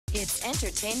It's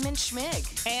Entertainment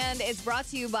Schmig. And it's brought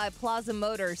to you by Plaza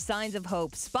Motors, Signs of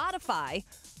Hope. Spotify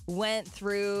went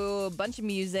through a bunch of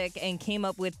music and came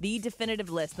up with the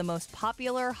definitive list, the most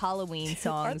popular Halloween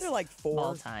songs Aren't there like four? of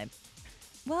all time.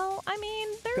 Well, I mean,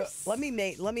 there's... Let me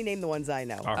name the ones I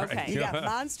know. All right. Okay. You got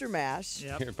Monster Mash.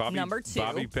 Here, Bobby, Number 2.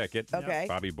 Bobby Pickett. Okay.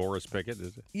 Bobby Boris Pickett,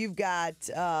 is it? You've got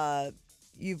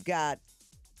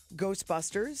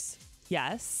Ghostbusters.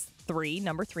 Yes.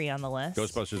 Number 3 on the list.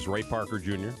 Ghostbusters, Ray Parker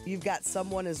Jr. You've got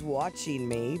Someone Is Watching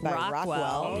Me by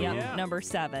Rockwell. Oh, yeah. Number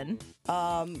 7.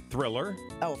 Thriller.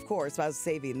 Oh, of course. I was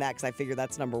saving that because I figured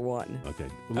that's number 1. Okay.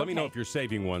 Well, let me know if you're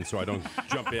saving one so I don't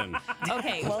jump in.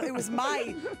 Okay. Well, it was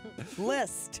my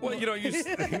list. Well, you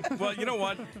know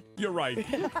what? You're right.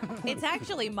 It's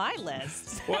actually my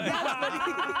list. He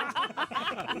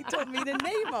told me to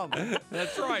name them.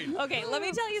 That's right. Okay, let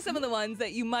me tell you some of the ones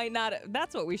that you might not...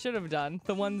 That's what we should have done.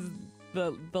 The ones...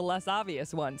 The less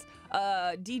obvious ones.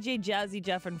 DJ Jazzy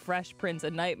Jeff and Fresh Prince, A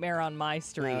Nightmare on My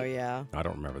Street. Oh, yeah. I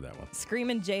don't remember that one.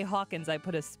 Screamin' Jay Hawkins, I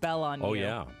Put a Spell on You. Oh,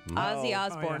 yeah. Ozzy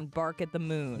Osbourne, Bark at the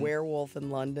Moon. Werewolf in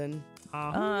London.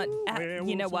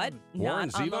 You know what? Warren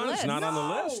Not on the Zevon list. is not on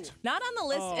the list. Not on the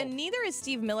list, and neither is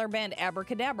Steve Miller Band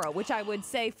Abracadabra, which I would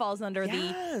say falls under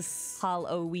the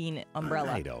Halloween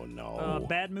umbrella. I don't know.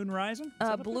 Bad Moon Rising?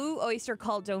 Blue Oyster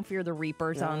Cult, Don't Fear the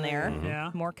Reapers on there.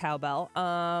 Yeah. More cowbell.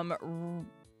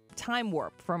 Time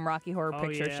Warp from Rocky Horror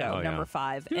Picture Show, number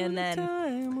 5. And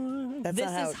then That's This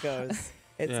not how is- it goes.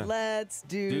 It's Yeah. Let's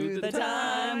do the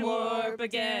Time Warp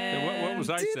again. Yeah, what was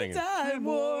I do singing? the time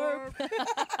warp.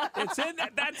 It's in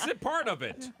that's a part of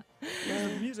it.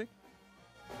 Here's the music.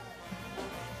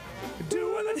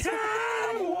 Doing the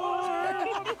time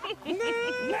warp.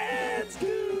 Let's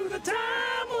do the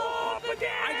time warp again.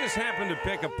 I just happened to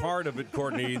pick a part of it,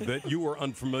 Courtney, that you were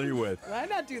unfamiliar with. Why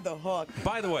not do the hook?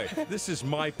 By the way, this is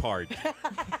my part.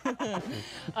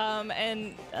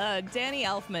 And Danny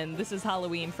Elfman, This Is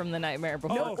Halloween from The Nightmare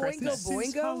Before No Christmas. Oingo This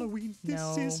is Boingo? Halloween. This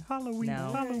No. is Halloween.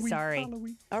 No. Halloween. Sorry.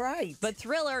 Halloween. All right. But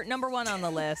Thriller, number 1 on the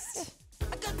list.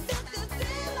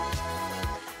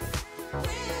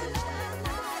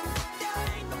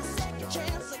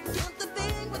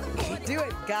 do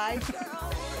it, guys.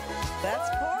 That's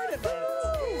part of it.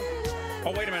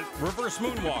 Oh, wait a minute. Reverse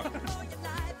moonwalk.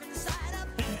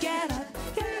 Get up,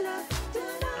 get up.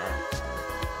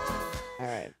 All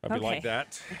right. I'd be Okay. like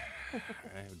that. I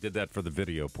did that for the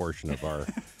video portion of our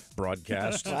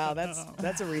broadcast. Wow,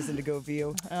 that's a reason to go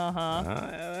view.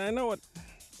 I know it.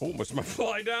 Oh, must my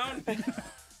fly down?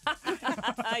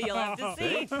 You'll have to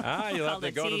see. You'll have called to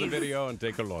a go to the tease. video and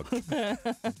take a look.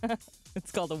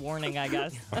 It's called a warning, I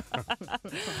guess.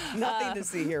 Nothing to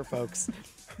see here, folks.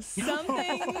 Something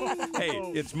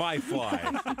Hey, it's my fly.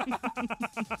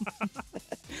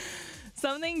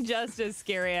 Something just as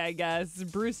scary, I guess.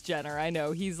 Bruce Jenner, I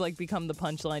know, he's like become the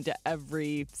punchline to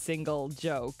every single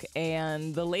joke.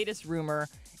 And the latest rumor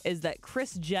is that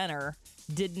Kris Jenner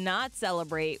did not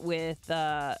celebrate with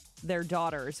their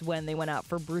daughters when they went out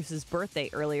for Bruce's birthday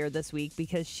earlier this week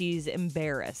because she's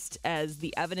embarrassed as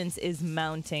the evidence is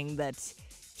mounting that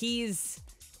he's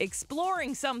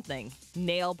exploring something.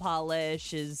 Nail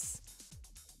polish, his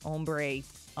ombre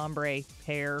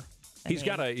hair. He's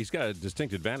got a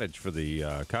distinct advantage for the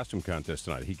costume contest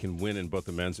tonight. He can win in both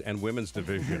the men's and women's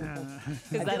division.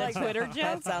 Is that a Twitter joke?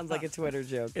 That sounds like a Twitter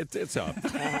joke. It's up.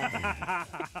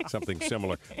 Something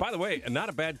similar. By the way, not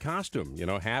a bad costume. You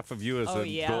know, half of you is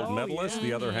a gold medalist.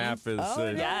 The other half is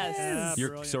Yes. you're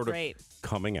Brilliant. sort of Great.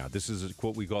 coming out. This is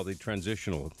what we call the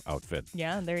transitional outfit.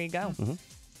 Yeah, there you go.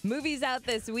 Movies out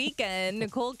this weekend.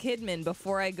 Nicole Kidman,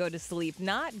 Before I Go to Sleep,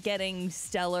 not getting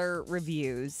stellar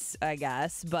reviews, I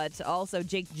guess, but also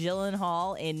Jake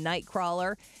Gyllenhaal in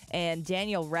Nightcrawler and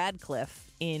Daniel Radcliffe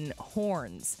in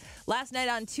Horns. Last night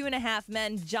on 2.5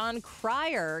 Men, Jon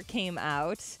Cryer came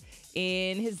out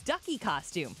in his ducky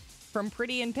costume from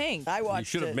Pretty in Pink. I You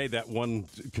watched should have it. made that one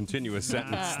continuous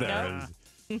sentence there.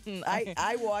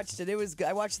 I watched it. It was.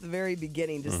 I watched the very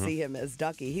beginning to see him as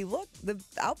Ducky. The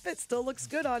outfit still looks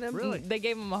good on him. Really? They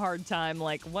gave him a hard time,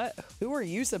 like, what? Who are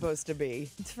you supposed to be?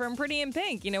 It's from Pretty in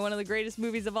Pink, you know, one of the greatest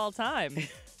movies of all time.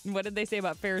 What did they say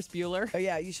about Ferris Bueller? Oh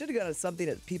yeah, you should have gone to something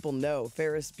that people know.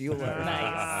 Ferris Bueller.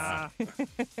 Nice.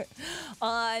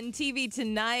 On TV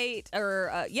tonight,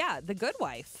 The Good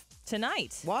Wife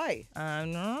tonight. Why?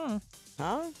 No,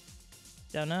 Huh?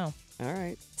 don't know. All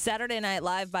right. Saturday Night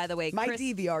Live, by the way. My Chris-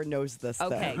 DVR knows this.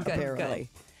 Okay, though, good, apparently.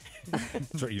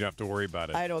 So you don't have to worry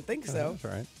about it. I don't think so. That's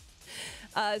all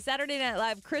right. Saturday Night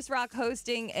Live, Chris Rock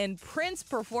hosting and Prince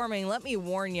performing. Let me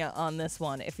warn you on this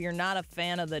one, if you're not a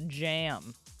fan of the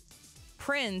Jam.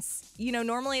 Prince, you know,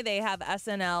 normally they have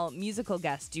SNL musical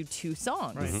guests do 2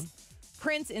 songs.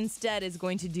 Prince instead is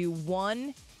going to do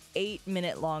one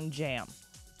 8-minute long jam.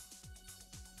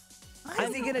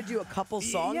 Is he going to do a couple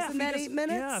songs in that 8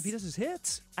 minutes? Yeah, if he does his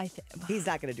hits. He's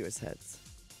not going to do his hits.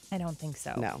 I don't think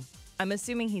so. No. I'm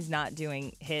assuming he's not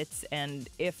doing hits, and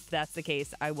if that's the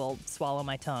case, I will swallow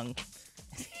my tongue,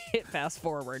 hit fast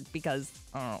forward, because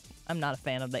I'm not a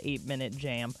fan of the 8-minute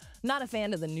jam. Not a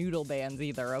fan of the noodle bands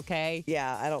either, okay?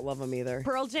 Yeah, I don't love him either.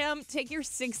 Pearl Jam, take your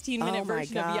 16-minute Oh my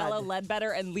version of God. Yellow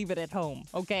Ledbetter and leave it at home,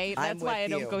 okay? I'm That's why I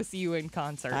with don't you. go see you in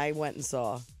concert. I went and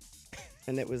saw,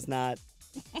 and it was not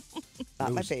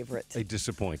my favorite. A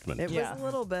disappointment. It Yeah. was a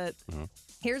little bit.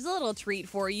 Here's a little treat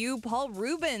for you. Paul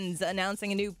Rubens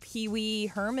announcing a new Pee Wee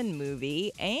Herman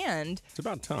movie, and It's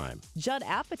about time. Judd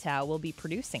Apatow will be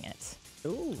producing it.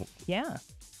 Ooh. Yeah.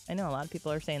 I know a lot of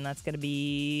people are saying that's going to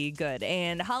be good.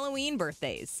 And Halloween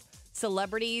birthdays.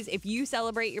 Celebrities, if you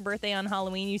celebrate your birthday on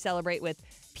Halloween, you celebrate with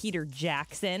Peter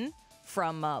Jackson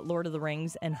from Lord of the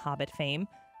Rings and Hobbit fame.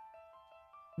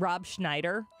 Rob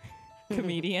Schneider,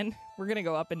 comedian. We're going to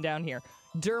go up and down here.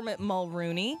 Dermot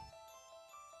Mulrooney.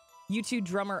 U2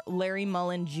 drummer Larry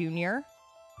Mullen Jr.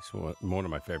 He's one of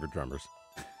my favorite drummers.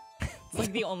 It's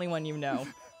like the only one you know,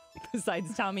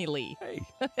 besides Tommy Lee. Hey,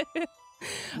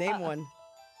 Name one.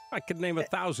 I could name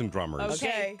 1,000 drummers.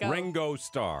 Okay, go. Ringo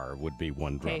Starr would be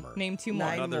one Okay, drummer. name 2 more.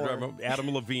 Nine. Another more. drummer.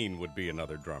 Adam Levine would be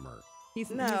another drummer. He's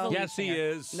No. he's a lead Yes, he singer.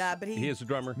 is. Nah, but he- is a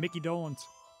drummer. Mickey Dolenz.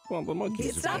 Well, the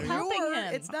Monkeys. It's are not Stop drummer. helping your.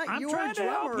 him. It's not I'm your trying to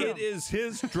help drummer. him. It is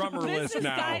his drummer This list is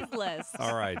now. Guy's list.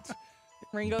 All right,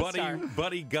 Ringo Starr.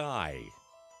 Buddy Guy.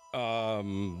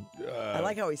 I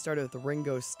like how he started with the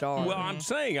Ringo Starr. Well, I'm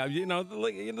saying,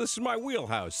 this is my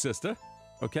wheelhouse, sister.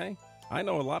 Okay? I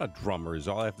know a lot of drummers.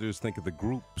 All I have to do is think of the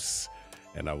groups,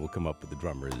 and I will come up with the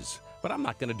drummers. But I'm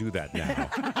not going to do that now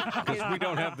because we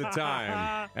don't have the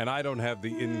time, and I don't have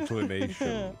the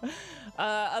inclination.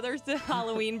 Other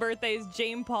Halloween birthdays,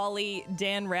 Jane Pauley,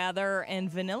 Dan Rather, and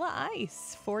Vanilla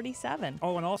Ice, 47.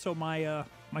 Oh, and also my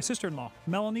sister-in-law,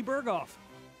 Melanie Berghoff.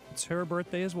 It's her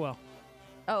birthday as well.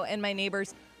 Oh, and my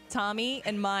neighbors, Tommy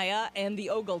and Maya, and the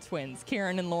Ogle twins,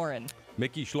 Karen and Lauren.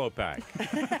 Mickey Schlopak,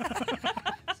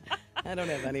 I don't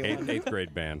have anyone. eighth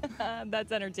grade band.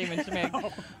 That's Entertainment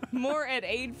Schmig. More at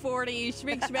 8:40,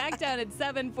 Schmig Schmackdown at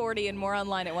 7:40, and more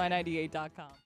online at y98.com.